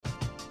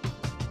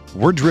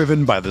We're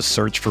driven by the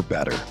search for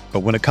better. But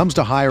when it comes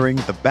to hiring,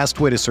 the best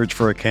way to search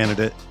for a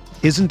candidate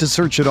isn't to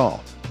search at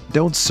all.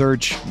 Don't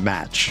search,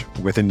 match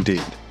with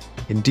Indeed.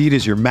 Indeed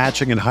is your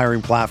matching and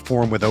hiring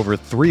platform with over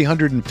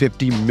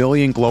 350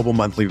 million global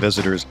monthly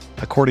visitors,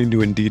 according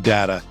to Indeed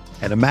data,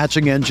 and a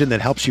matching engine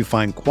that helps you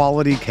find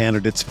quality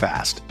candidates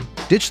fast.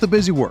 Ditch the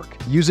busy work.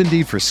 Use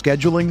Indeed for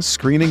scheduling,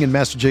 screening, and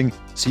messaging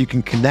so you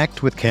can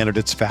connect with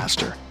candidates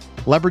faster.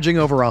 Leveraging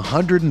over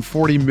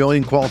 140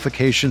 million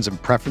qualifications and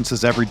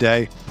preferences every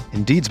day,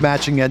 Indeed's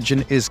matching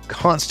engine is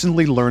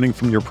constantly learning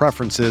from your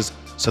preferences,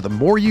 so the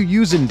more you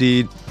use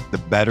Indeed, the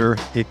better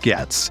it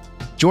gets.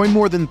 Join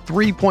more than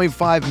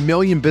 3.5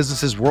 million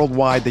businesses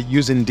worldwide that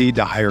use Indeed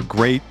to hire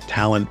great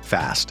talent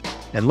fast.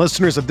 And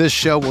listeners of this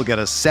show will get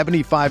a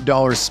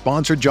 $75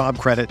 sponsored job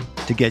credit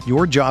to get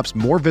your jobs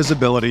more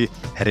visibility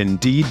at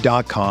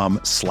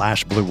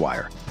Indeed.com/Blue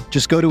Wire.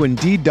 Just go to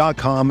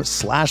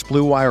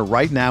Indeed.com/Blue Wire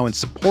right now and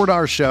support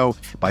our show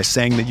by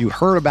saying that you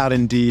heard about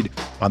Indeed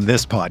on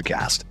this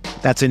podcast.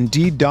 That's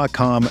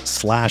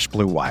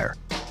Indeed.com/Blue Wire.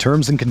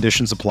 Terms and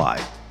conditions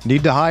apply.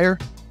 Need to hire?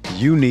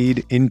 You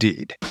need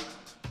Indeed.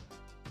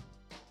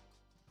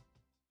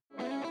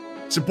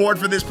 Support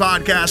for this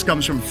podcast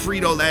comes from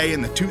Frito-Lay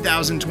and the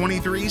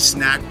 2023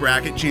 Snack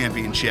Bracket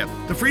Championship.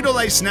 The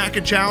Frito-Lay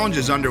Snack-It Challenge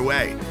is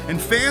underway,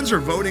 and fans are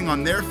voting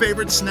on their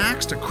favorite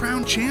snacks to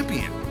crown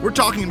champion. We're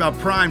talking about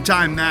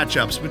prime-time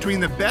matchups between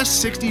the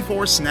best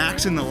 64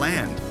 snacks in the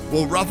land.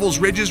 Will Ruffles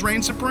Ridges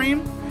reign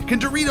supreme? Can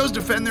Doritos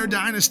defend their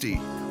dynasty?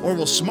 Or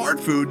will Smart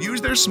Food use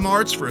their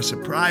smarts for a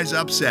surprise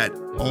upset?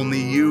 Only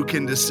you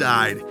can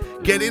decide.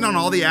 Get in on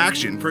all the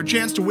action for a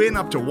chance to win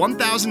up to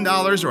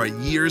 $1,000 or a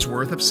year's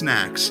worth of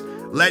snacks.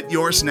 Let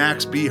your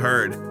snacks be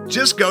heard.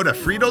 Just go to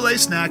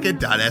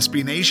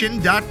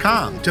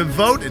fritolaysnacket.sbnation.com to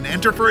vote and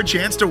enter for a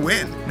chance to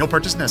win. No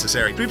purchase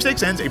necessary.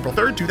 Sweepstakes ends April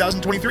 3rd,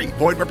 2023.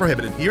 Void where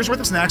prohibited. Year's worth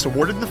of snacks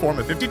awarded in the form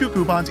of 52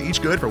 coupons,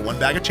 each good for one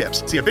bag of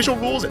chips. See official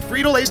rules at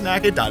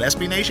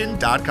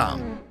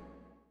fritolaysnacket.sbnation.com.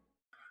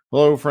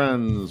 Hello,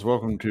 friends.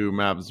 Welcome to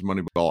Mavs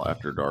Moneyball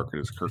After Dark.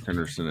 It is Kirk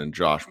Henderson and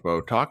Josh Bowe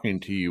talking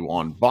to you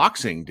on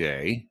Boxing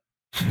Day,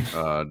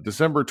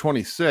 December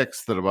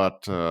 26th at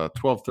about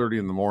 12:30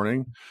 in the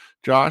morning.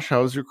 Josh,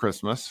 how was your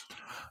Christmas?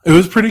 It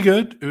was pretty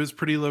good. It was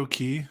pretty low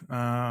key.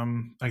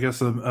 I guess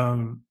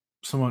a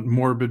somewhat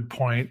morbid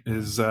point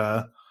is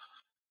about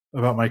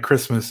my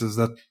Christmas is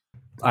that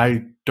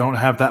I don't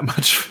have that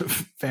much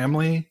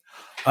family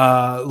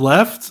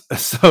left.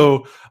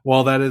 So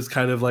while that is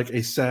kind of like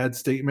a sad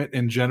statement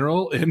in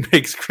general, it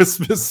makes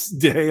Christmas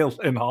Day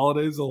and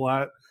holidays a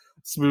lot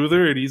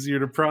smoother and easier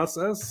to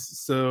process.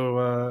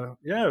 So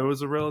yeah, it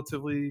was a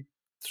relatively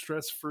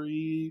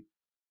stress-free,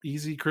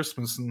 easy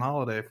Christmas and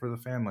holiday for the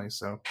family.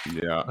 So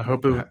yeah,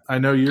 I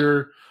know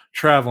you're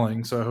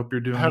traveling, so I hope you're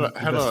doing the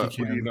best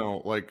you can. You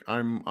know, like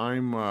I'm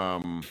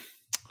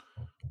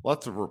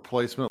lots of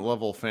replacement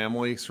level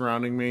family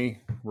surrounding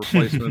me.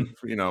 Replacement,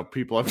 you know,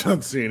 people I've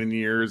not seen in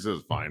years. It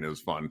was fine. It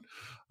was fun.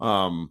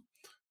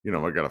 You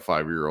know, I got a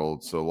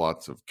 5-year-old, so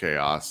lots of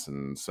chaos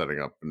and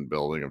setting up and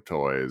building of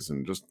toys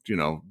and just, you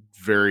know,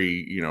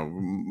 very, you know,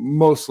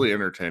 mostly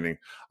entertaining.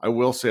 I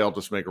will say I'll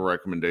just make a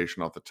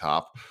recommendation off the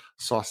top.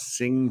 Saw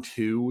Sing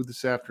 2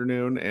 this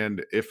afternoon,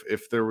 and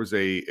if there was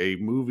a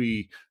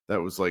movie that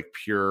was like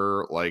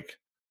pure like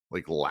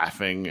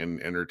laughing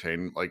and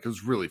entertaining, like it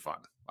was really fun.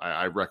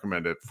 I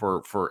recommend it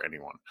for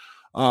anyone.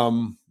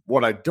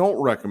 What I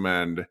don't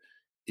recommend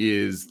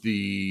is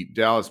the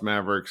Dallas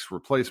Mavericks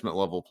replacement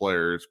level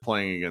players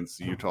playing against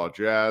the Utah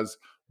Jazz.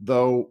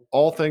 Though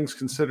all things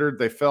considered,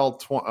 they fell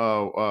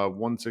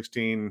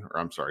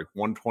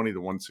 120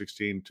 to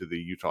 116 to the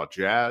Utah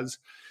Jazz.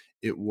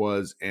 It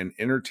was an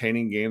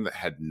entertaining game that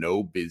had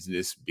no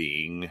business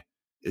being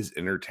as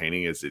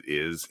entertaining as it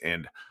is.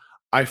 And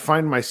I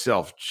find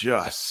myself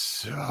just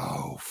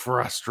so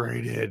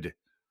frustrated.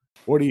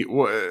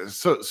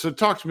 So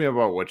talk to me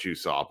about what you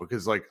saw,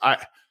 because like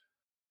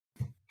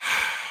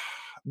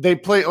they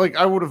play like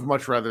I would have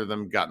much rather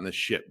them gotten the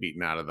shit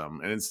beaten out of them,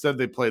 and instead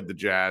they played the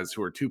Jazz,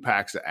 who are 2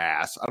 packs of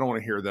ass. I don't want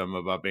to hear them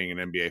about being an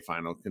NBA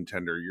final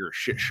contender. You're a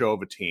shit show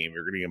of a team.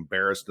 You're going to be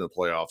embarrassed in the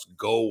playoffs.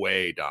 Go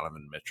away,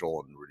 Donovan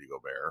Mitchell and Rudy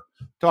Gobert.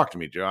 Talk to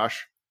me,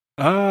 Josh.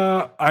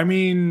 I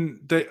mean,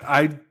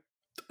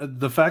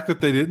 the fact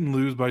that they didn't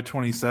lose by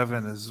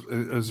 27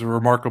 is a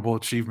remarkable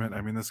achievement.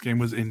 I mean, this game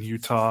was in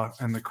Utah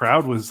and the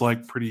crowd was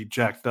like pretty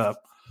jacked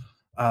up.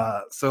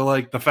 So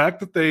like the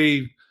fact that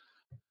they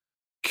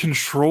they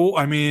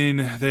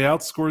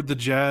outscored the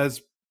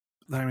Jazz.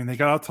 I mean, they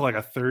got out to like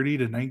a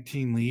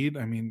 30-19 lead.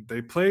 I mean,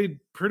 they played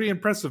pretty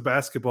impressive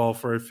basketball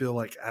for, I feel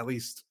like, at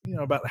least, you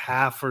know, about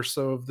half or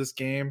so of this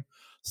game.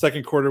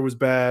 Second quarter was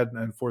bad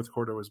and fourth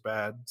quarter was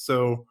bad.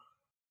 So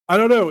I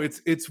don't know.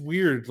 It's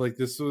weird. Like,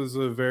 this was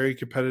a very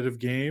competitive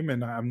game,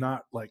 and I'm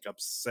not like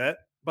upset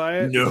by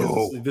it.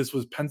 No, this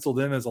was penciled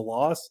in as a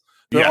loss.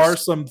 There are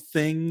some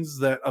things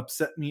that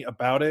upset me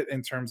about it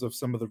in terms of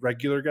some of the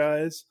regular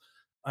guys.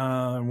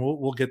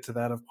 We'll get to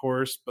that, of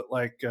course, but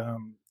like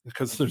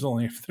because there's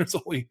only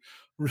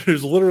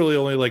there's literally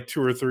only like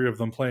 2 or 3 of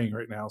them playing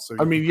right now. So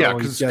I mean, can yeah,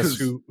 probably guess because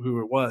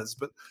who it was.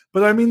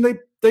 But I mean,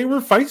 they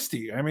were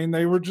feisty. I mean,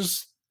 they were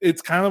just.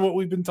 It's kind of what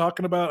we've been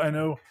talking about. I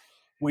know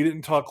we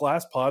didn't talk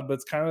last pod, but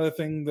it's kind of the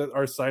thing that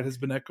our site has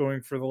been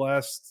echoing for the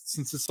last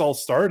since this all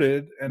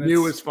started. And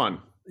new it's is fun.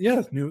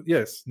 Yeah, new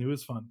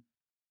is fun.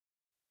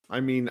 I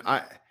mean,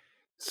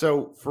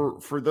 so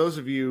for those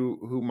of you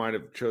who might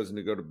have chosen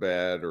to go to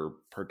bed or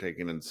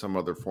partaken in some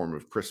other form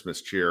of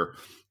Christmas cheer,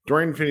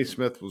 Dorian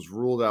Finney-Smith was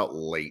ruled out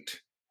late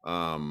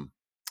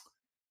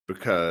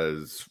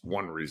because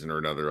one reason or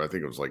another. I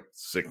think it was like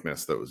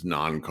sickness that was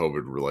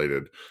non-COVID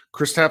related.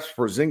 Kristaps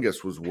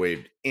Porzingis was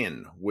waived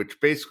in, which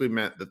basically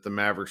meant that the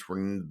Mavericks were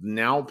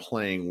now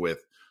playing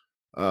with.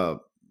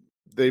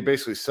 They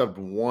basically subbed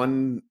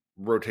one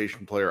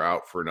rotation player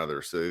out for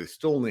another, so they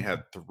still only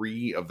had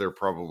 3 of their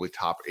probably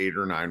top 8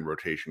 or 9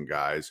 rotation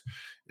guys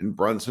in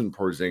Brunson,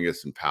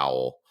 Porzingis, and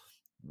Powell,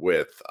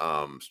 with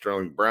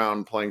Sterling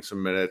Brown playing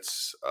some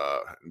minutes.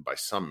 And by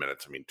some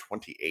minutes, I mean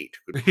 28.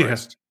 Good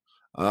Christ.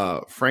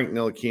 Frank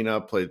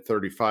Ntilikina played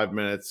 35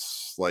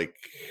 minutes. Like,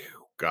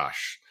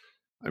 gosh,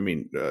 I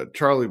mean,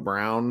 Charlie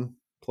Brown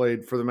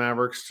played for the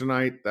Mavericks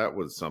tonight. That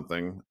was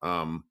something.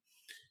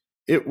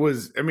 It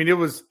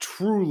was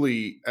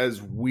truly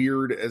as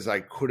weird as I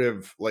could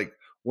have. Like,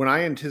 when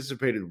I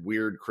anticipated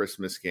weird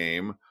Christmas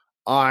game,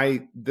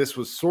 this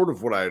was sort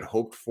of what I had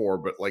hoped for,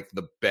 but like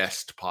the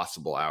best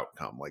possible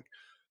outcome. Like,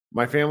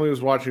 my family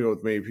was watching it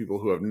with me, people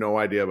who have no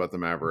idea about the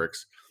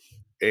Mavericks,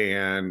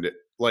 and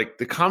like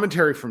the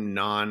commentary from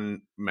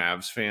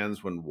non-Mavs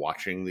fans when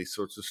watching these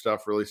sorts of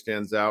stuff really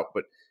stands out.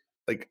 But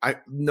like,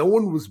 no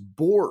one was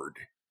bored.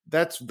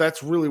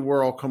 That's really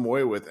where I'll come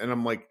away with. And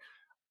I'm like,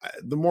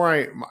 the more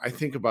I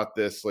think about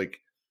this, like,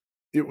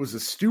 it was a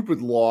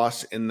stupid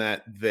loss in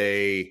that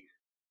they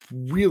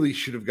really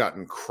should have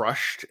gotten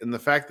crushed. And the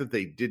fact that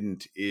they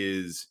didn't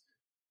is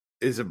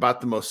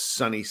about the most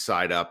sunny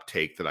side up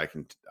take that I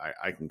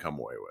can come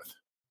away with.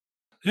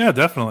 Yeah,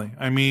 definitely.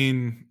 I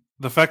mean,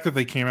 the fact that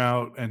they came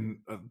out and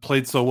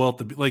played so well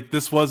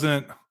this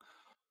wasn't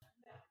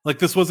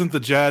the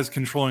Jazz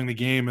controlling the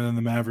game and then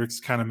the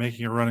Mavericks kind of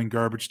making a run in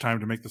garbage time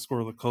to make the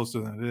score look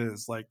closer than it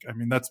is. Like, I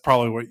mean, that's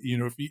probably what,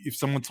 if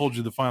someone told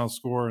you the final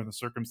score and the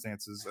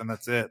circumstances and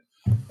that's it,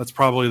 that's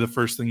probably the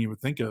first thing you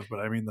would think of. But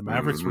I mean, the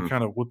Mavericks were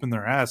kind of whipping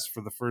their ass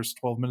for the first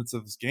 12 minutes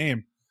of this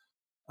game.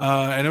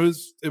 And it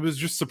was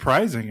just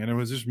surprising, and it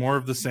was just more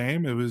of the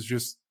same. It was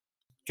just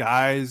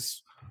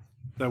guys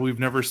that we've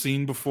never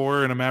seen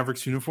before in a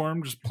Mavericks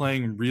uniform, just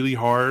playing really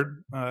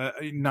hard,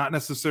 not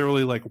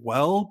necessarily like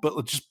well,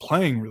 but just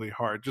playing really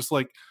hard, just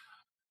like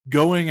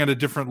going at a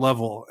different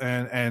level.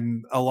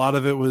 And a lot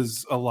of it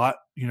was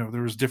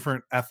there was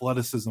different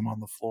athleticism on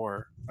the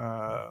floor.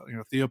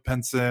 Theo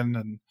Penson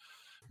and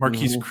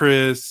Marquise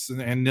Chris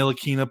and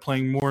Ntilikina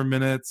playing more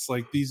minutes.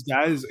 Like, these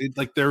guys,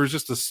 there was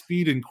just a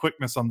speed and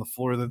quickness on the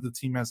floor that the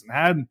team hasn't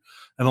had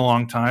in a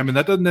long time. And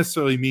that doesn't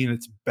necessarily mean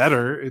it's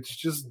better. It's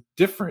just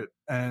different.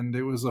 And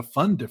it was a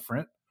fun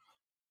different.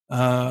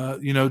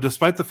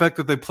 Despite the fact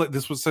that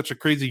this was such a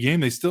crazy game,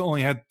 they still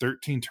only had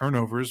 13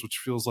 turnovers, which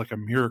feels like a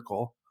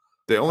miracle.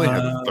 They only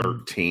had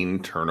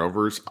 13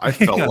 turnovers. I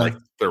felt like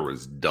there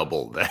was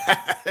double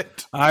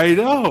that. I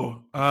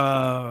know.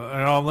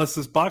 Unless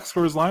this box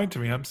score is lying to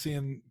me, I'm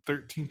seeing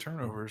 13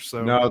 turnovers.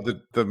 So no,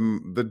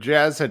 the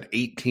Jazz had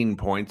 18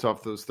 points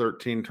off those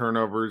 13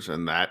 turnovers,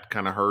 and that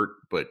kind of hurt.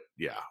 But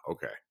yeah,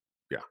 okay,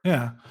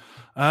 yeah.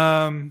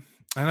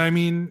 And I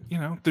mean,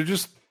 they're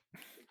just,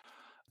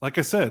 like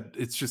I said,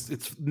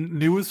 it's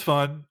new is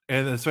fun,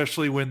 and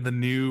especially when the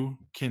new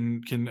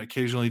can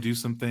occasionally do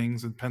some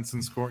things. And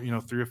Penson scored,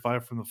 3 of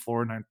 5 from the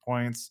floor, 9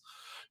 points.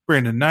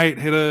 Brandon Knight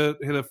hit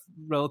a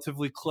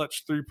relatively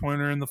clutch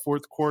 3-pointer in the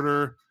fourth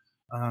quarter,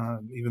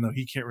 even though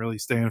he can't really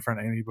stay in front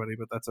of anybody,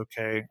 but that's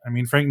okay. I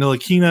mean, Frank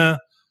Ntilikina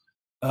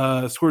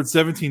scored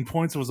 17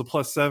 points and was a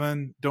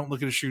 +7. Don't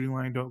look at a shooting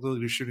line. Don't look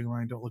at a shooting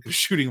line. Don't look at a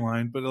shooting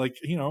line. But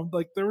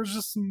there was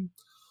just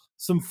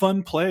some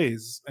fun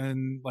plays,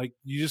 and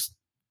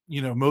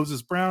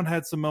Moses Brown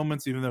had some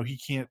moments, even though he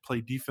can't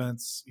play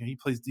defense. He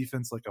plays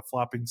defense like a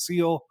flopping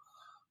seal.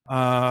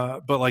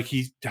 But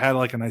he had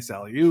a nice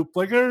alley-oop.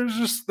 There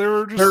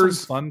were some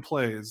fun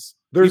plays.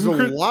 There's even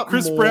a lot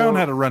Chris more, Brown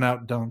had a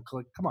run-out dunk.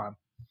 Come on.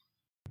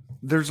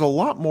 There's a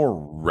lot more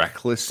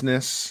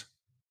recklessness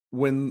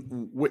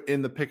in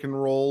the pick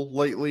and roll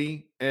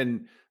lately,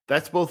 and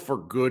that's both for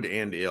good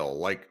and ill.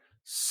 Like,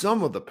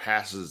 some of the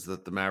passes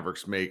that the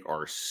Mavericks make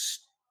are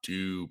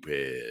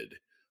stupid,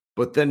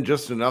 but then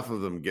just enough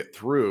of them get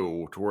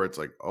through to where it's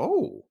like,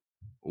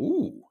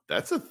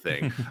 that's a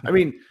thing. I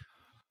mean,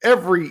 there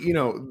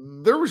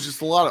was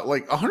just a lot of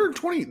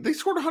 120. They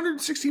scored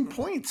 116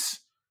 points.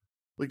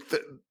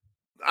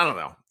 I don't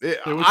know.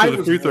 I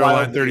was free throw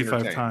line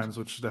 35 times,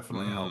 which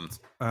definitely helped.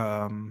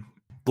 A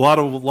lot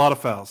of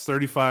fouls.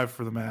 35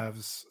 for the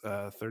Mavs,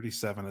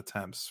 37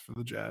 attempts for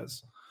the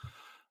Jazz.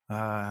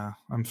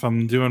 If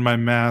I'm doing my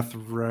math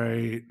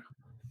right,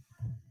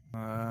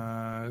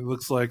 It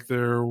looks like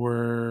there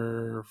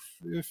were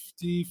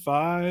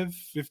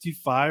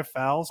 55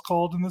 fouls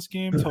called in this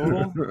game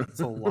total. It's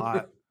a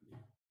lot.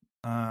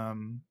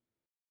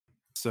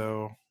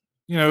 So,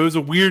 it was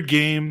a weird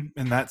game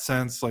in that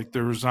sense. Like,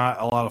 there was not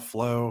a lot of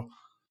flow,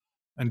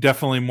 and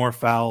definitely more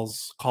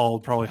fouls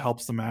called probably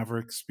helps the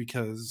Mavericks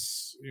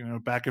because,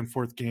 back and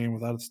forth game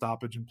without a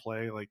stoppage in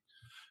play, like,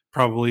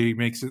 probably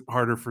makes it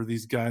harder for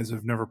these guys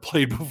who've never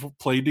played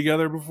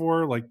together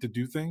before, like, to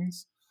do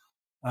things.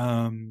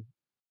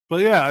 But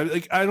yeah,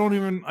 like, I don't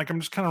even, like, I'm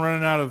just kind of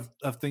running out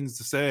of things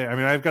to say. I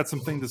mean, I've got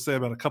something to say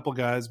about a couple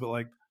guys, but,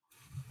 like,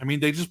 I mean,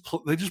 they just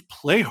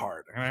play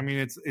hard, and I mean,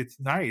 it's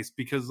nice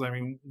because, I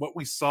mean, what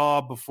we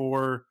saw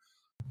before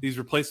these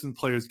replacement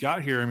players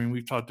got here, I mean,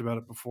 we've talked about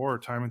it before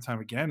time and time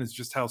again, is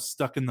just how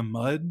stuck in the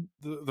mud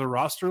the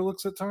roster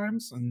looks at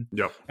times, and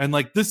Yep. and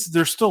like this,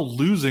 they're still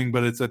losing,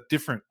 but it's a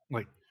different,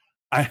 like,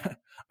 I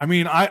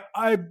mean, I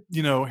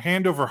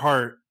hand over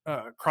heart,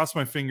 cross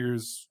my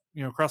fingers,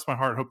 cross my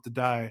heart, hope to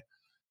die.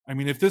 I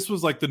mean, if this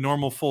was like the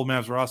normal full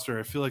Mavs roster,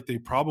 I feel like they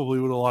probably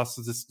would have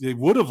lost this. They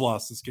would have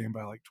lost this game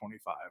by like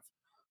 25.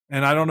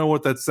 And I don't know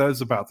what that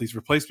says about these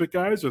replacement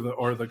guys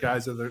or the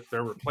guys that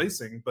they're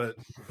replacing, but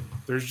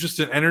there's just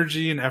an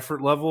energy and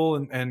effort level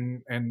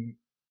and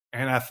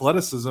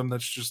athleticism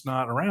that's just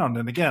not around.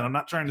 And again, I'm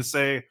not trying to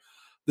say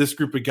this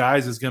group of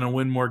guys is going to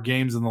win more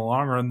games in the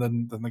long run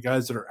than the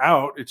guys that are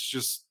out. It's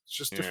just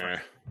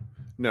different.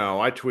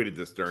 No, I tweeted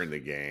this during the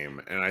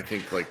game, and I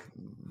think, like,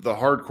 the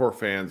hardcore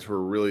fans who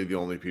are really the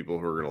only people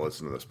who are going to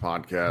listen to this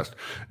podcast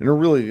and are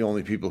really the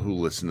only people who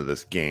listen to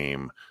this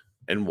game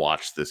and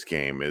watch this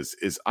game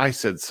is I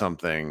said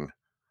something.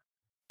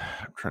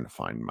 I'm trying to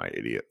find my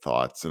idiot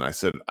thoughts, and I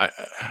said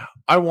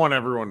I want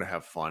everyone to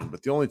have fun,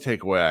 but the only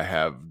takeaway I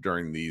have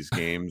during these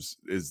games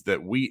is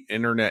that we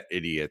internet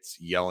idiots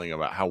yelling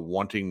about how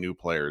wanting new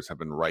players have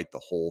been right the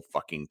whole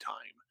fucking time,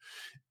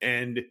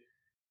 and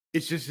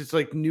it's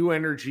like new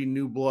energy,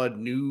 new blood,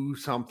 new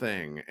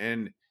something,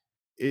 and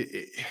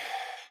it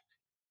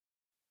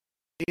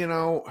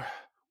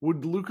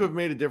would Luka have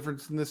made a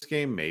difference in this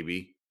game?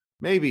 Maybe,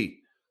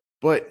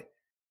 but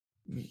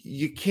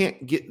you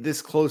can't get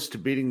this close to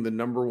beating the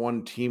number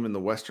one team in the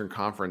Western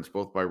Conference,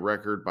 both by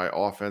record, by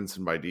offense,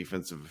 and by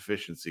defensive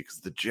efficiency, because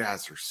the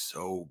Jazz are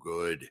so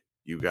good,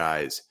 you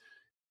guys.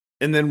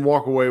 And then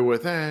walk away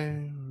with,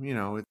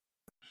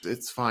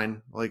 it's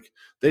fine. Like,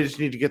 they just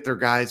need to get their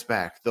guys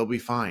back. They'll be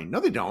fine. No,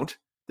 they don't.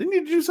 They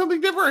need to do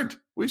something different.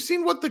 We've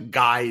seen what the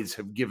guys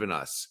have given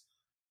us,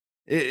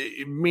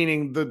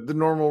 meaning the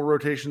normal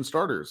rotation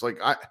starters. Like,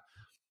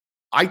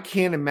 I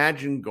can't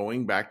imagine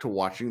going back to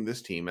watching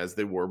this team as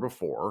they were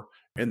before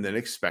and then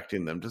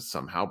expecting them to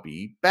somehow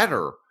be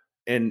better.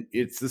 And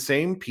it's the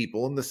same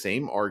people and the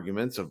same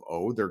arguments of,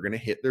 they're going to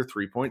hit their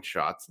 3-point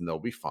shots and they'll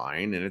be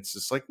fine. And it's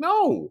just like,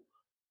 no,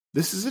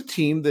 this is a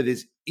team that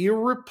is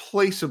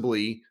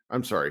irreplaceably,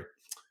 I'm sorry,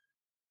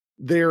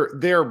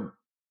 they're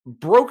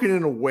broken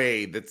in a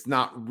way that's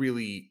not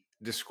really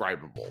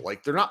describable.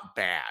 Like, they're not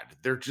bad.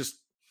 They're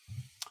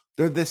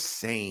the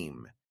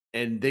same.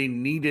 And they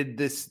needed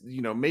this,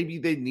 maybe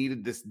they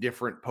needed this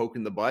different poke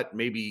in the butt.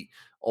 Maybe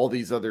all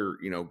these other,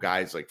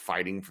 guys like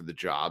fighting for the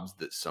jobs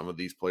that some of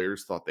these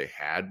players thought they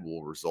had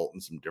will result in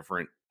some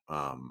different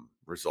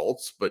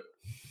results. But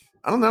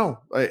I don't know.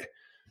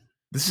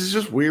 This is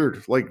just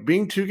weird. Like,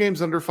 being 2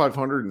 games under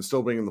 500 and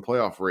still being in the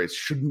playoff race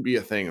shouldn't be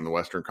a thing in the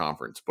Western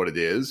Conference, but it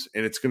is.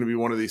 And it's going to be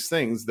one of these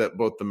things that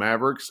both the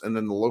Mavericks and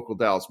then the local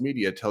Dallas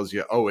media tells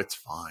you, it's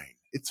fine.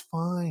 It's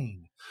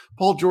fine.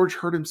 Paul George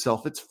hurt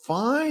himself. It's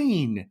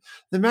fine.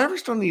 The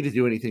Mavericks don't need to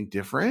do anything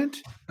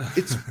different.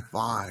 It's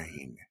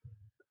fine.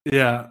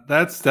 Yeah,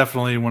 that's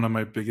definitely one of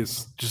my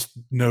biggest, just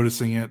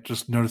noticing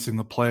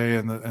the play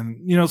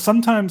and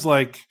sometimes,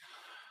 like,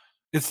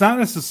 it's not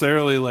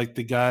necessarily like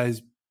the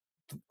guys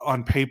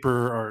on paper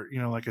are,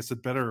 like I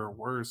said, better or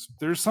worse.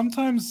 There's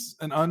sometimes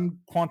an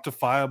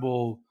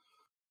unquantifiable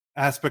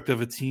aspect of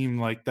a team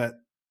like that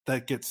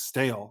gets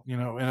stale, in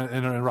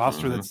a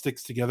roster that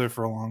sticks together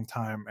for a long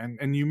time.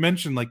 And you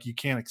mentioned, like, you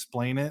can't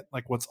explain it,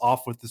 like what's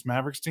off with this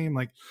Mavericks team.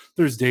 Like,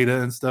 there's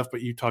data and stuff,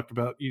 but you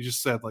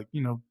just said, like,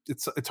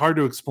 it's hard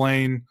to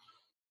explain,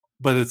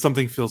 but it's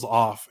something feels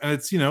off. And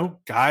it's,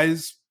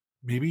 guys,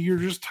 maybe you're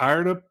just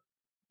tired of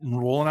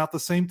rolling out the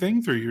same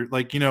thing through your,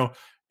 like,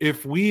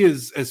 if we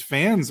as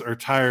fans are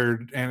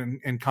tired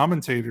and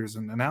commentators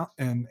and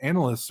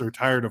analysts are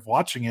tired of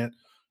watching it,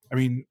 I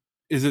mean,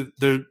 is it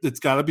there? It's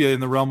got to be in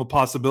the realm of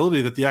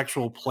possibility that the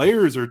actual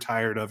players are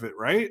tired of it,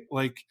 right?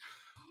 Like,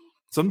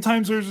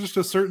 sometimes there's just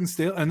a certain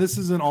stale, and this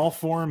is in all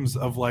forms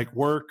of, like,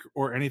 work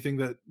or anything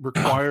that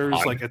requires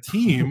like a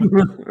team.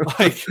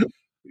 Like,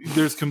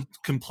 there's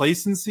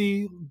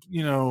complacency,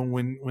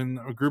 when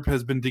a group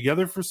has been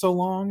together for so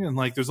long, and,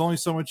 like, there's only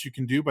so much you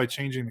can do by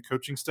changing the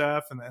coaching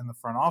staff and the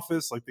front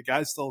office. Like, the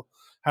guys still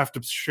have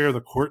to share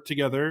the court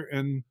together,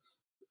 and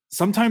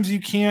sometimes you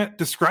can't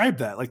describe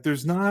that. Like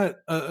there's not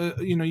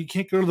you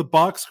can't go to the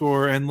box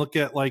score and look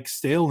at like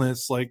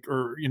staleness, like,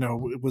 or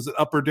was it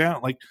up or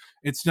down? Like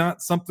it's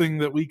not something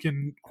that we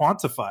can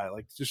quantify.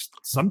 Like just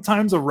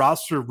sometimes a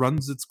roster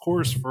runs its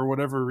course for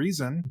whatever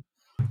reason.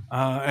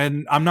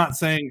 And I'm not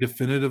saying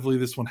definitively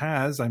this one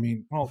has. I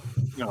mean, well,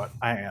 you know what?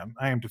 I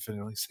am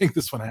definitively saying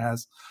this one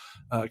has,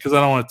 because I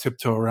don't want to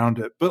tiptoe around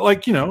it. But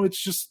like,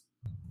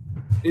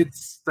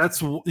 it's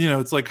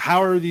like,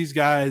 how are these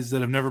guys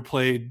that have never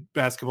played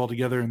basketball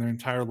together in their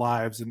entire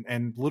lives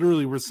and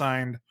literally were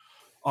signed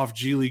off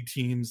G League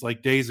teams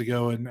like days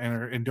ago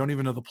and don't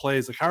even know the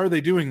plays? Like, how are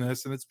they doing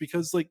this? And it's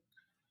because like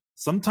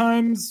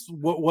sometimes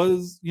what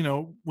was,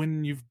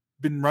 when you've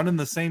been running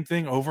the same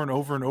thing over and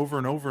over and over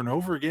and over and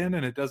over again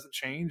and it doesn't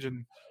change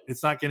and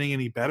it's not getting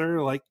any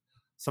better, like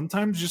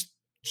sometimes just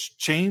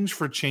change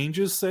for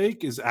change's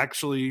sake is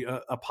actually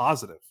a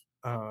positive.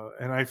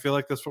 And I feel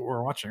like that's what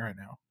we're watching right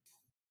now.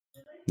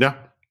 Yeah.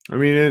 I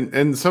mean,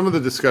 and some of the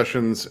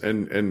discussions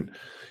and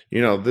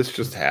this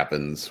just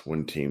happens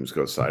when teams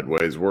go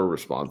sideways. We're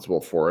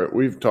responsible for it.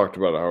 We've talked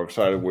about how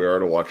excited we are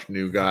to watch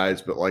new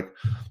guys, but like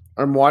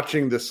I'm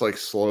watching this like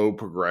slow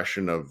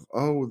progression of,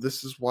 oh,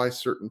 this is why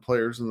certain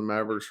players in the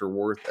Mavericks are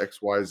worth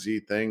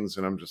XYZ things.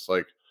 And I'm just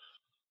like,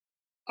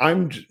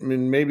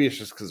 maybe it's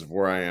just because of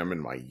where I am in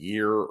my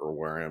year or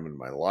where I am in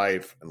my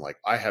life. And like,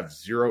 I have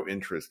zero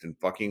interest in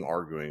fucking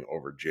arguing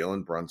over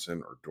Jalen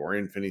Brunson or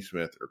Dorian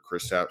Finney-Smith or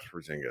Kristaps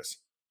Porzingis.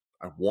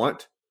 I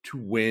want to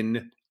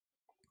win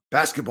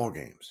basketball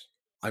games.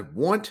 I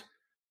want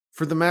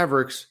for the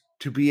Mavericks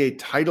to be a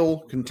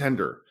title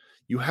contender.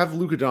 You have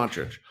Luka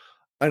Doncic.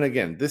 And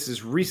again, this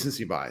is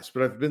recency bias,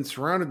 but I've been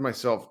surrounded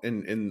myself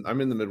I'm in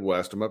the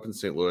Midwest. I'm up in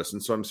St. Louis.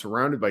 And so I'm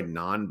surrounded by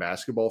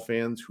non-basketball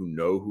fans who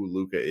know who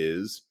Luka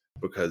is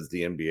because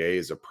the NBA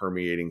is a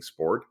permeating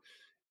sport.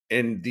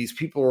 And these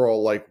people are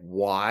all like,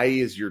 why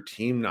is your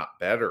team not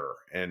better?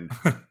 And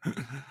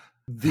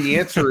the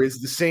answer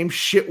is the same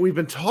shit we've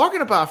been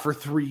talking about for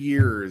 3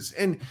 years.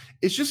 And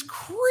it's just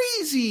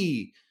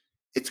crazy.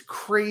 It's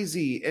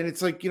crazy. And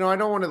it's like, I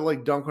don't want to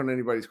like dunk on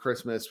anybody's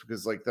Christmas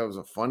because like that was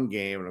a fun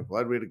game and I'm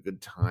glad we had a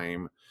good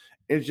time.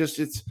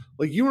 It's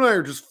like you and I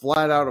are just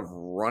flat out of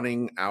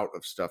running out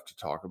of stuff to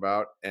talk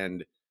about.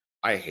 And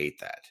I hate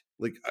that.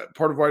 Like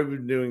part of why we've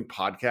been doing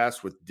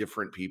podcasts with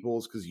different people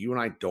is because you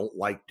and I don't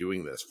like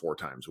doing this 4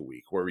 times a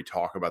week where we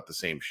talk about the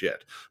same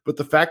shit. But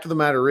the fact of the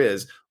matter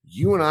is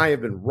you and I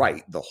have been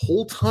right the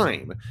whole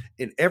time,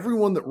 and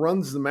everyone that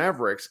runs the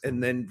Mavericks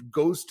and then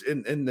goes to,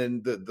 and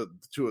then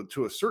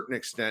to a certain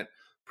extent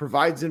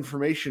provides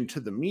information to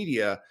the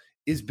media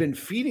has been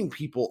feeding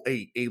people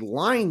a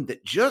line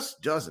that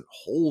just doesn't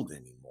hold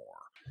anymore.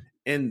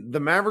 And the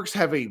Mavericks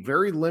have a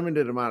very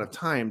limited amount of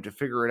time to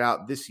figure it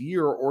out this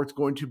year, or it's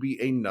going to be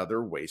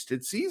another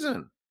wasted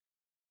season.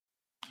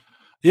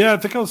 Yeah, I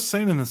think I was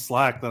saying in the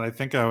Slack that I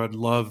think I would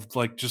love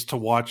like just to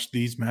watch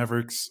these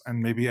Mavericks and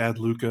maybe add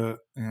Luka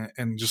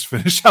and just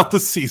finish out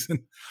the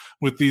season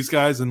with these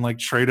guys and like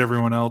trade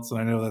everyone else. And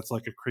I know that's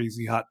like a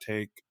crazy hot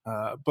take,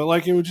 but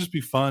like it would just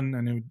be fun,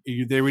 and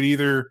they would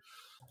either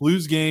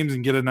lose games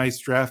and get a nice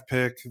draft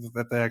pick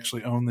that they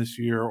actually own this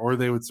year, or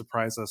they would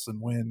surprise us and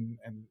win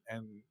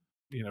and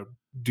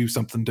do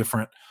something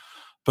different.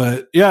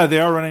 But yeah, they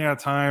are running out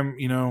of time.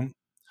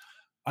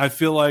 I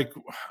feel like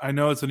I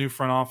know it's a new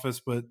front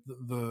office, but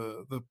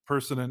the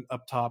person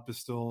up top is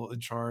still in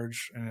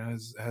charge and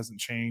hasn't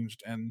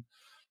changed. And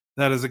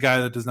that is a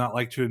guy that does not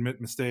like to admit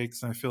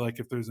mistakes. And I feel like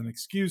if there's an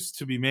excuse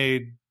to be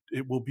made,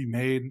 it will be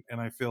made. And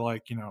I feel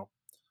like,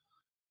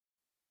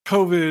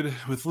 COVID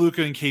with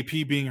Luka and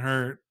KP being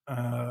hurt,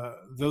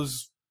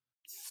 those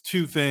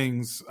 2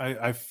 things,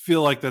 I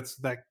feel like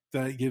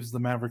that gives the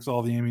Mavericks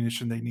all the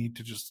ammunition they need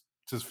to just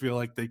feel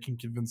like they can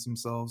convince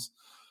themselves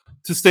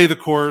to stay the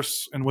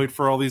course and wait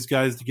for all these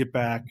guys to get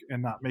back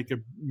and not make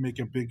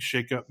a big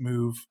shakeup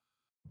move.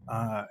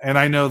 And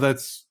I know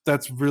that's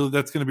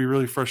going to be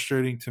really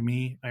frustrating to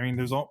me. I mean,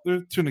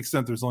 to an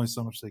extent, there's only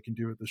so much they can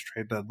do with this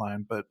trade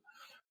deadline, but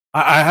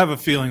I have a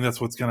feeling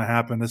that's what's going to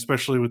happen,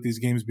 especially with these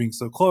games being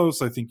so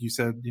close. I think you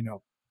said,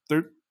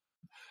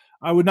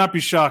 I would not be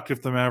shocked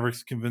if the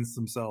Mavericks convinced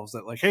themselves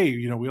that like, hey,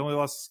 we only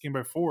lost this game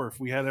by 4. If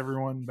we had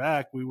everyone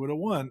back, we would have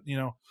won,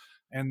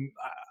 and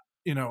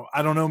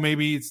I don't know,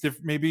 maybe it's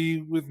different.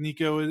 Maybe with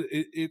Nico,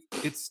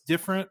 it's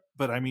different,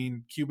 but I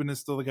mean, Cuban is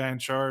still the guy in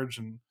charge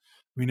and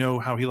we know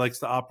how he likes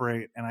to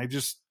operate. And I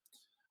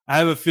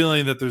have a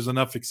feeling that there's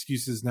enough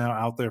excuses now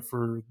out there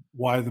for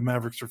why the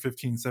Mavericks are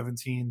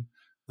 15-17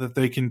 that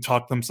they can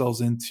talk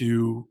themselves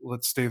into,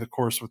 let's stay the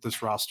course with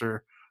this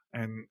roster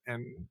and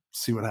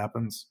see what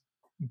happens,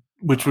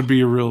 which would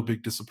be a real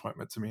big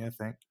disappointment to me, I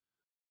think.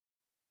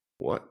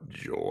 What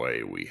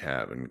joy we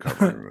have in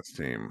covering this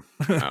team.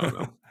 I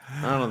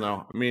don't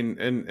know. I mean,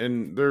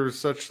 and there's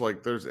such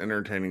like, there's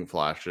entertaining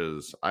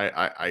flashes.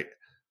 I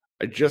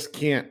just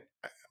can't,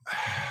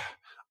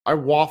 I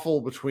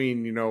waffle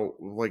between,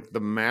 like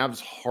the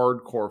Mavs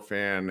hardcore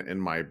fan in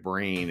my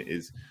brain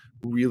is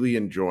really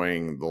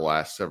enjoying the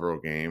last several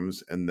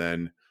games. And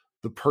then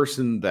the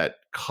person that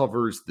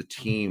covers the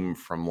team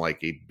from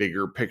like a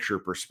bigger picture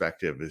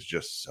perspective is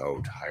just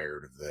so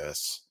tired of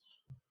this.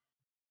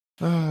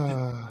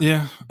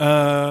 Yeah.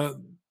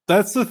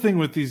 That's the thing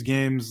with these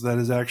games that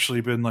has actually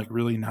been like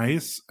really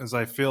nice, is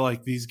I feel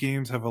like these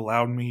games have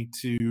allowed me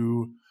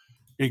to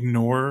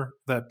ignore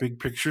that big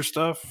picture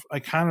stuff. I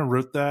kind of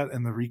wrote that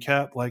in the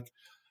recap. Like,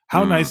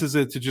 how nice is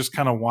it to just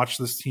kind of watch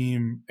this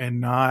team and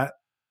not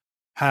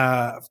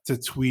have to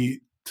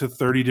tweet to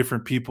 30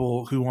 different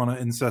people who want to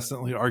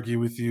incessantly argue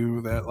with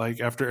you that,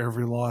 like, after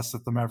every loss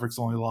that the Mavericks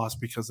only lost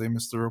because they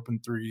missed their open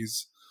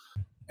threes,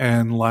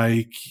 and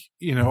like,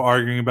 you know,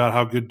 arguing about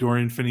how good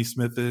Dorian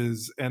Finney-Smith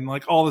is, and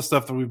like all the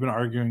stuff that we've been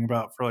arguing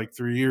about for like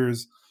 3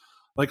 years.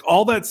 Like,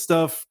 all that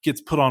stuff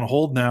gets put on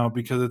hold now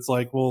because it's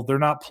like, well, they're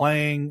not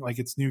playing, like,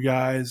 it's new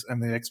guys,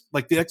 and the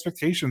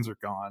expectations are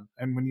gone.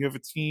 And when you have a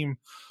team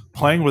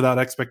playing without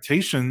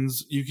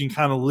expectations, you can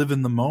kind of live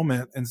in the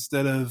moment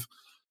instead of,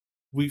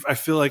 I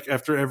feel like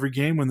after every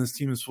game when this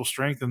team is full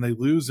strength and they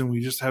lose, and we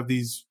just have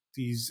these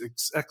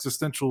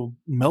existential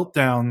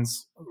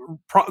meltdowns.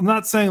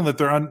 Not saying that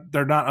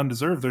they're not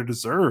undeserved; they're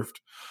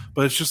deserved,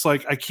 but it's just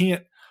like, I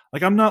can't.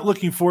 Like, I'm not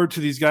looking forward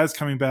to these guys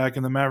coming back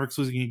and the Mavericks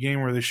losing a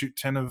game where they shoot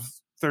 10 of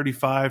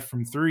 35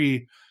 from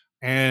three,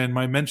 and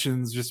my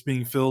mentions just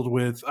being filled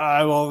with,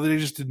 well, they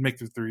just didn't make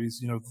their threes.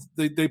 You know,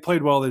 they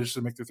played well, they just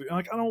didn't make their three. I'm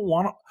like, I don't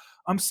want to.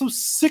 I'm so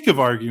sick of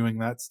arguing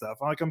that stuff.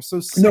 I'm so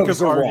sick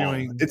of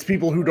arguing. Wrong. It's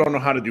people who don't know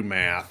how to do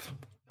math.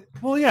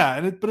 Well,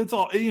 yeah, but it's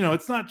all, you know,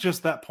 it's not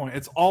just that point.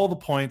 It's all the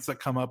points that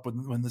come up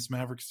when this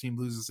Mavericks team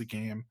loses a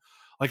game.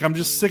 Like, I'm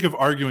just sick of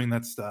arguing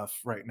that stuff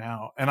right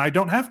now, and I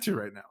don't have to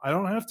right now. I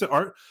don't have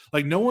to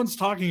like, no one's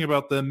talking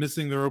about them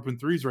missing their open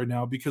threes right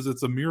now because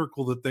it's a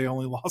miracle that they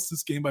only lost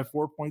this game by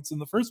 4 points in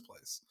the first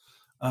place.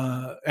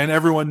 And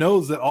everyone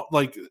knows that,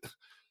 like,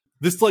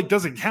 this like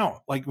doesn't count.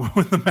 Like,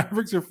 when the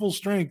Mavericks are full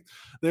strength,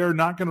 they are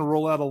not going to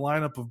roll out a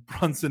lineup of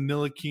Brunson,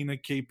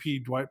 Ntilikina,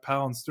 KP, Dwight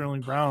Powell, and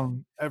Sterling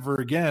Brown ever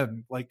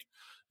again. Like,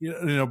 you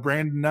know,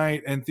 Brandon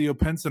Knight and Theo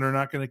Pinson are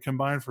not going to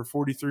combine for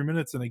 43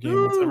 minutes in a game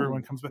once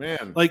everyone comes back.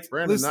 Man, like,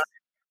 Brandon Knight,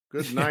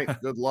 good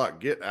night, good luck.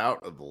 Get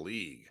out of the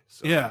league.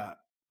 So. Yeah.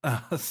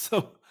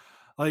 So,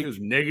 like, it was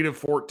negative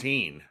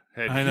 14.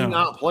 Had he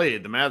not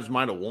played, the Mavs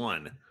might have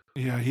won.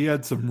 Yeah, he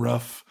had some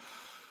rough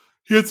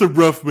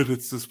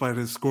minutes despite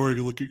his scoring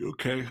looking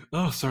okay.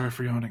 Oh, sorry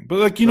for yawning. But,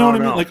 like, you know what I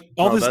mean? Like,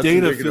 all this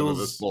data feels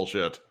this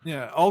bullshit.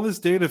 Yeah, all this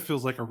data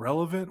feels like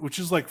irrelevant, which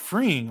is like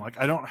freeing. Like,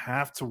 I don't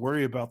have to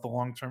worry about the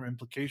long-term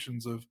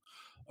implications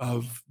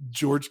of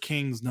George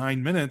King's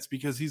 9 minutes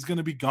because he's going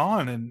to be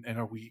gone in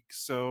a week.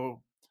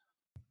 So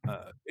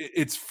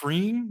it's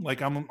freeing.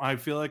 Like, I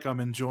feel like I'm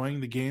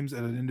enjoying the games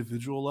at an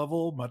individual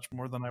level much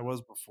more than I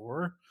was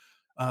before.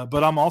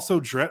 But I'm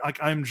also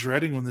I'm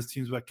dreading when this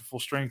team's back to full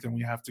strength and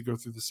we have to go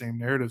through the same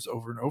narratives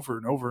over and over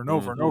and over and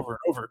over and over and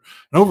over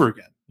and over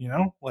again. You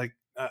know, like,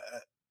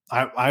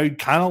 I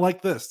kind of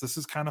like this. This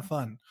is kind of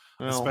fun,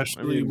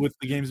 especially with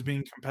the games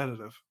being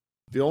competitive.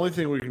 The only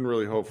thing we can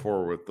really hope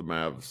for with the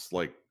Mavs,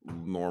 like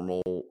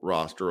normal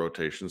roster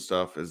rotation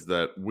stuff, is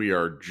that we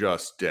are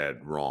just dead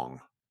wrong.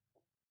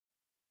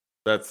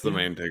 That's the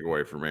main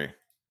takeaway for me.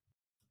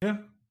 Yeah.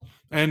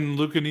 And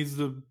Luka needs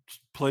to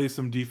play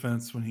some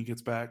defense when he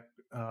gets back.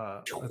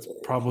 That's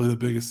probably the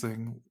biggest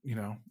thing, you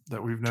know,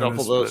 that we've noticed.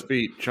 Shuffle those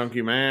feet,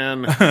 chunky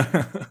man.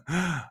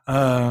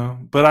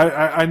 But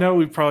I know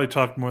we probably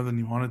talked more than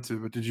you wanted to,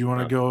 but did you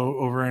want to go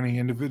over any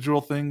individual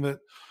thing that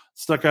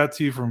stuck out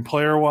to you from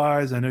player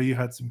wise? I know you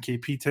had some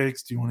KP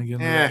takes. Do you want to get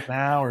into that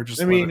now, or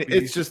just? I mean,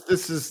 it's just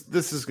this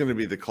is going to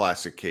be the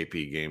classic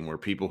KP game where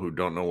people who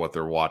don't know what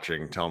they're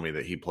watching tell me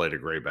that he played a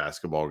great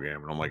basketball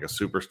game, and I'm like, a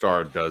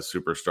superstar does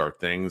superstar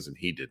things, and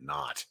he did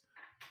not.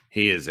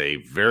 He is a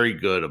very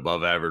good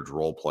above average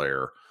role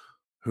player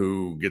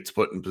who gets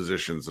put in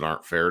positions that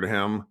aren't fair to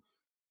him,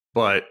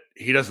 but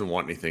he doesn't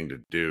want anything to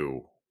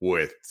do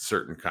with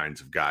certain kinds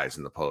of guys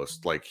in the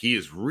post. Like, he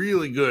is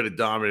really good at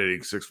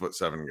dominating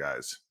 6'7"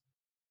 guys.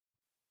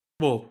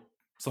 Well,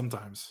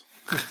 sometimes.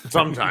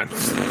 I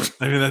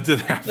mean, that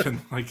did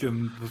happen. Like,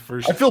 in the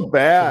first. I feel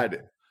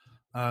bad.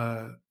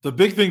 The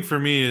big thing for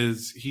me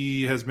is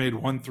he has made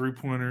 1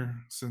 3-pointer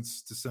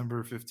since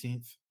December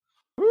 15th.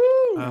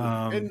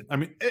 I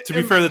mean, to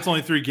be fair, that's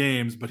only 3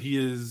 games, but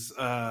he's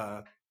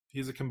a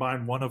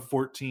combined 1 of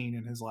 14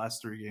 in his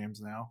last 3 games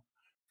now.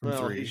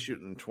 Well, he's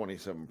shooting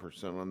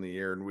 27% on the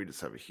year, and we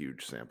just have a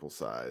huge sample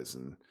size.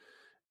 And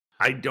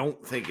I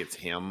don't think it's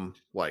him.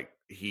 Like,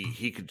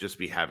 he could just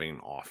be having an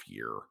off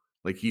year.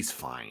 Like, he's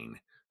fine.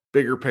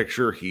 Bigger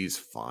picture, he's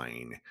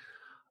fine.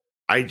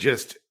 I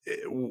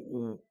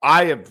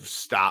have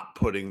stopped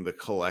putting the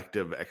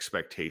collective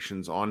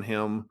expectations on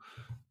him.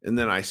 And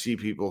then I see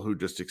people who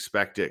just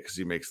expect it because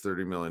he makes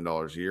 $30 million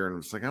a year. And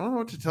it's like, I don't know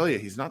what to tell you.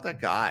 He's not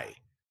that guy.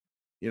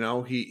 You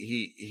know,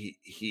 he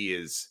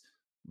is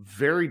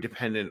very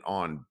dependent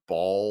on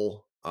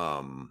ball.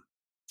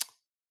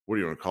 What do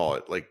you want to call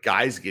it? Like,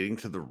 guys getting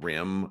to the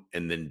rim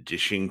and then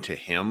dishing to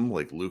him.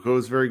 Like, Luka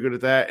is very good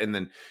at that. And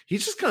then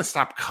he's just kind of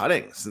stopped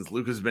cutting since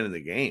Luka's been in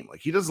the game. Like,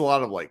 he does a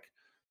lot of like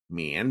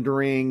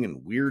meandering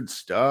and weird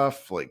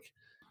stuff. Like,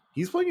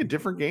 he's playing a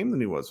different game than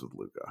he was with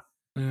Luka.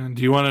 And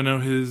do you want to know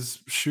his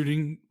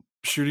shooting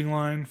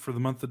line for the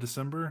month of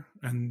December?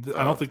 And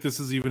I don't think this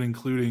is even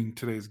including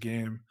today's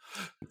game.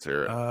 Let's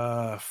hear it.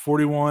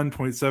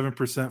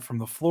 41.7% from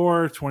the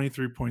floor,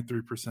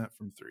 23.3%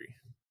 from three.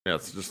 Yeah,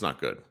 it's just not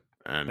good.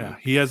 And yeah,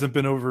 he hasn't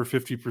been over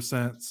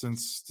 50%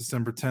 since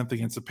December 10th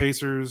against the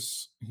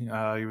Pacers. He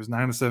was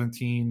 9 of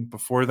 17.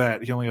 Before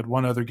that, he only had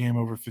one other game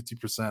over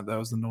 50%. That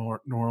was the New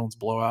Orleans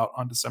blowout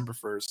on December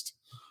 1st.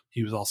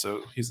 He's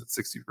at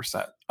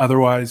 60%.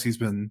 Otherwise, he's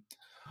been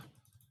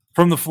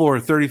from the floor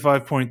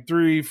 35.3,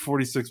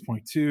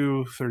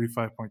 46.2,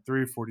 35.3,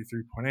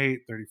 43.8,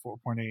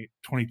 34.8,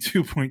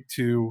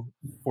 22.2,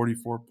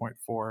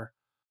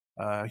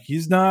 44.4.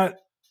 He's not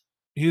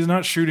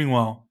shooting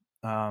well.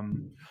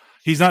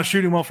 He's not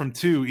shooting well from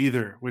two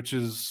either, which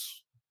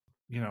is,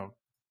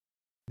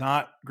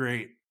 not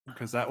great,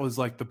 because that was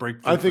like the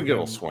breakthrough. I think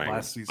it'll swing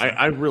last season.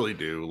 I really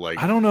do. Like,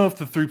 I don't know if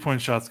the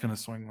 3-point shot's going to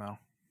swing though.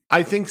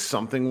 I think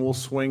something will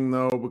swing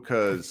though,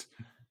 because,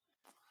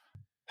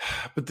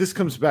 but this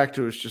comes back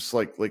to, it's just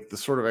like the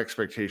sort of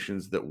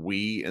expectations that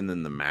we and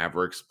then the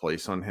Mavericks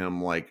place on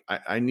him. Like,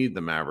 I need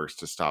the Mavericks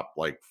to stop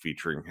like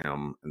featuring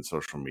him in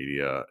social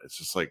media. It's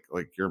just like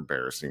you're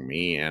embarrassing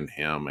me and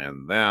him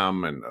and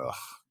them, and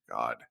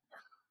God.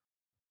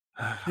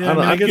 Yeah,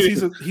 I guess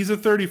he's a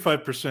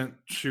 35%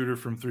 shooter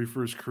from three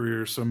for his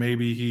career, so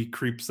maybe he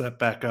creeps that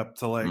back up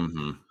to like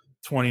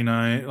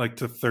 29, like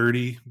to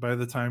 30 by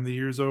the time the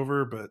year's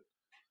over. But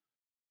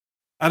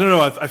I don't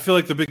know. I feel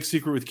like the big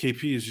secret with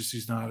KP is just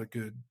he's not a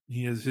good.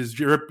 He is his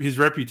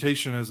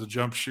reputation as a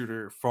jump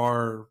shooter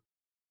far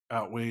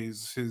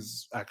outweighs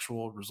his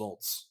actual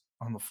results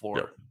on the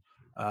floor.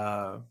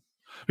 Yep.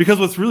 Because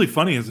what's really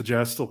funny is the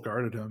Jazz still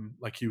guarded him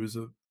like he was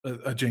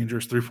a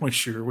dangerous 3-point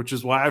shooter, which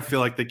is why I feel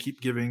like they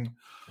keep giving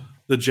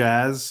the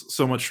Jazz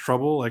so much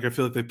trouble. Like, I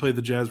feel like they played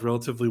the Jazz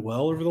relatively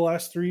well over the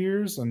last 3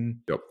 years. And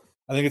yep.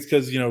 I think it's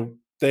because,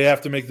 they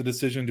have to make the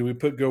decision. Do we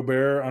put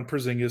Gobert on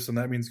Porzingis? And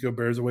that means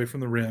Gobert's away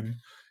from the rim.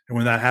 And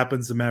when that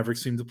happens, the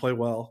Mavericks seem to play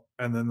well.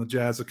 And then the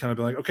Jazz have kind of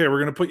been like, okay,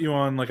 we're going to put you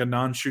on like a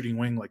non-shooting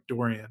wing like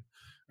Dorian.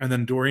 And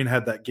then Dorian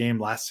had that game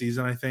last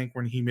season, I think,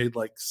 when he made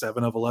like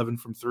 7 of 11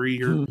 from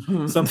 3 or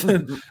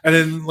something. And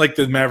then like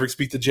the Mavericks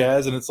beat the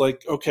Jazz, and it's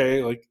like,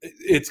 okay, like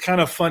it's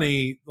kind of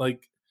funny.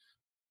 Like,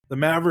 the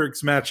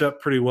Mavericks match up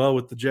pretty well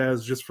with the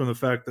Jazz just from the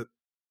fact that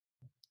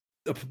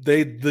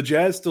the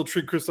Jazz still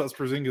treat Kristaps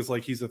Porzingis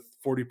like he's a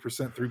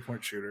 40%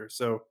 3-point shooter.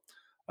 So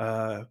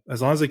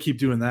as long as they keep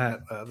doing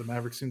that, the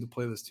Mavericks seem to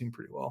play this team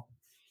pretty well.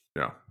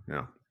 Yeah.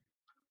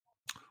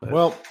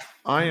 Well,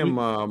 I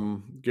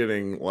am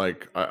getting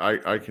like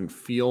I can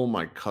feel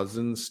my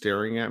cousin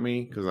staring at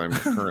me because I'm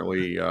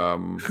currently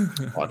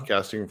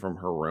podcasting from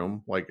her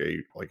room like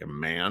a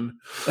man.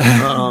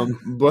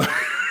 But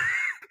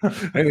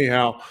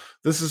anyhow,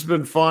 this has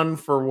been fun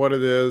for what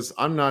it is.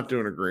 I'm not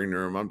doing a green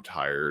room. I'm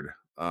tired.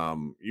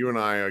 You and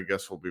I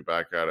guess we'll be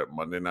back at it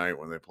Monday night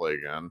when they play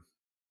again.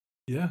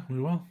 Yeah, we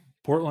will.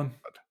 Portland.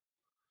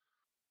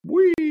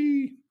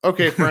 Wee.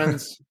 Okay,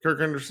 friends. Kirk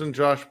Henderson,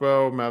 Josh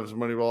Bowe, Mavs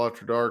Moneyball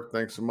After Dark.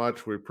 Thanks so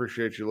much. We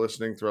appreciate you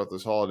listening throughout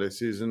this holiday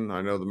season.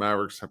 I know the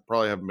Mavericks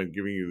probably haven't been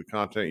giving you the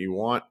content you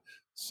want.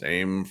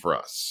 Same for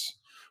us.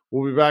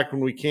 We'll be back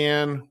when we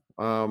can.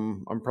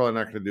 I'm probably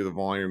not going to do the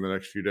volume the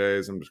next few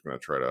days. I'm just going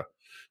to try to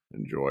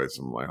enjoy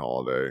some of my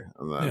holiday.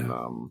 And then,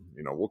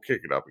 we'll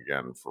kick it up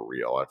again for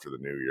real after the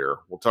new year.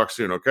 We'll talk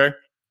soon, okay?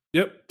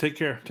 Yep. Take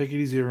care. Take it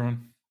easy,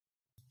 everyone.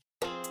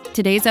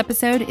 Today's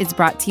episode is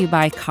brought to you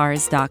by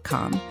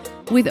Cars.com.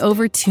 With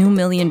over 2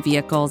 million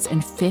vehicles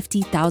and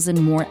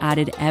 50,000 more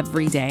added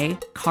every day,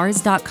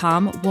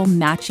 Cars.com will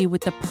match you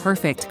with the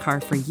perfect car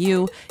for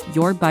you,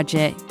 your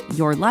budget,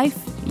 your life,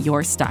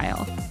 your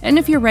style. And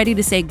if you're ready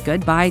to say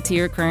goodbye to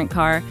your current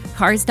car,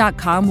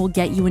 Cars.com will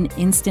get you an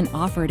instant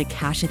offer to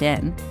cash it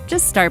in.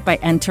 Just start by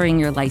entering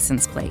your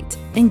license plate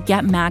and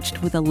get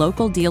matched with a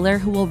local dealer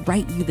who will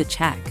write you the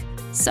check.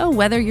 So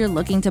whether you're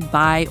looking to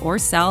buy or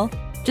sell,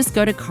 just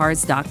go to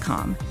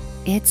Cars.com.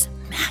 It's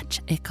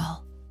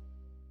magical.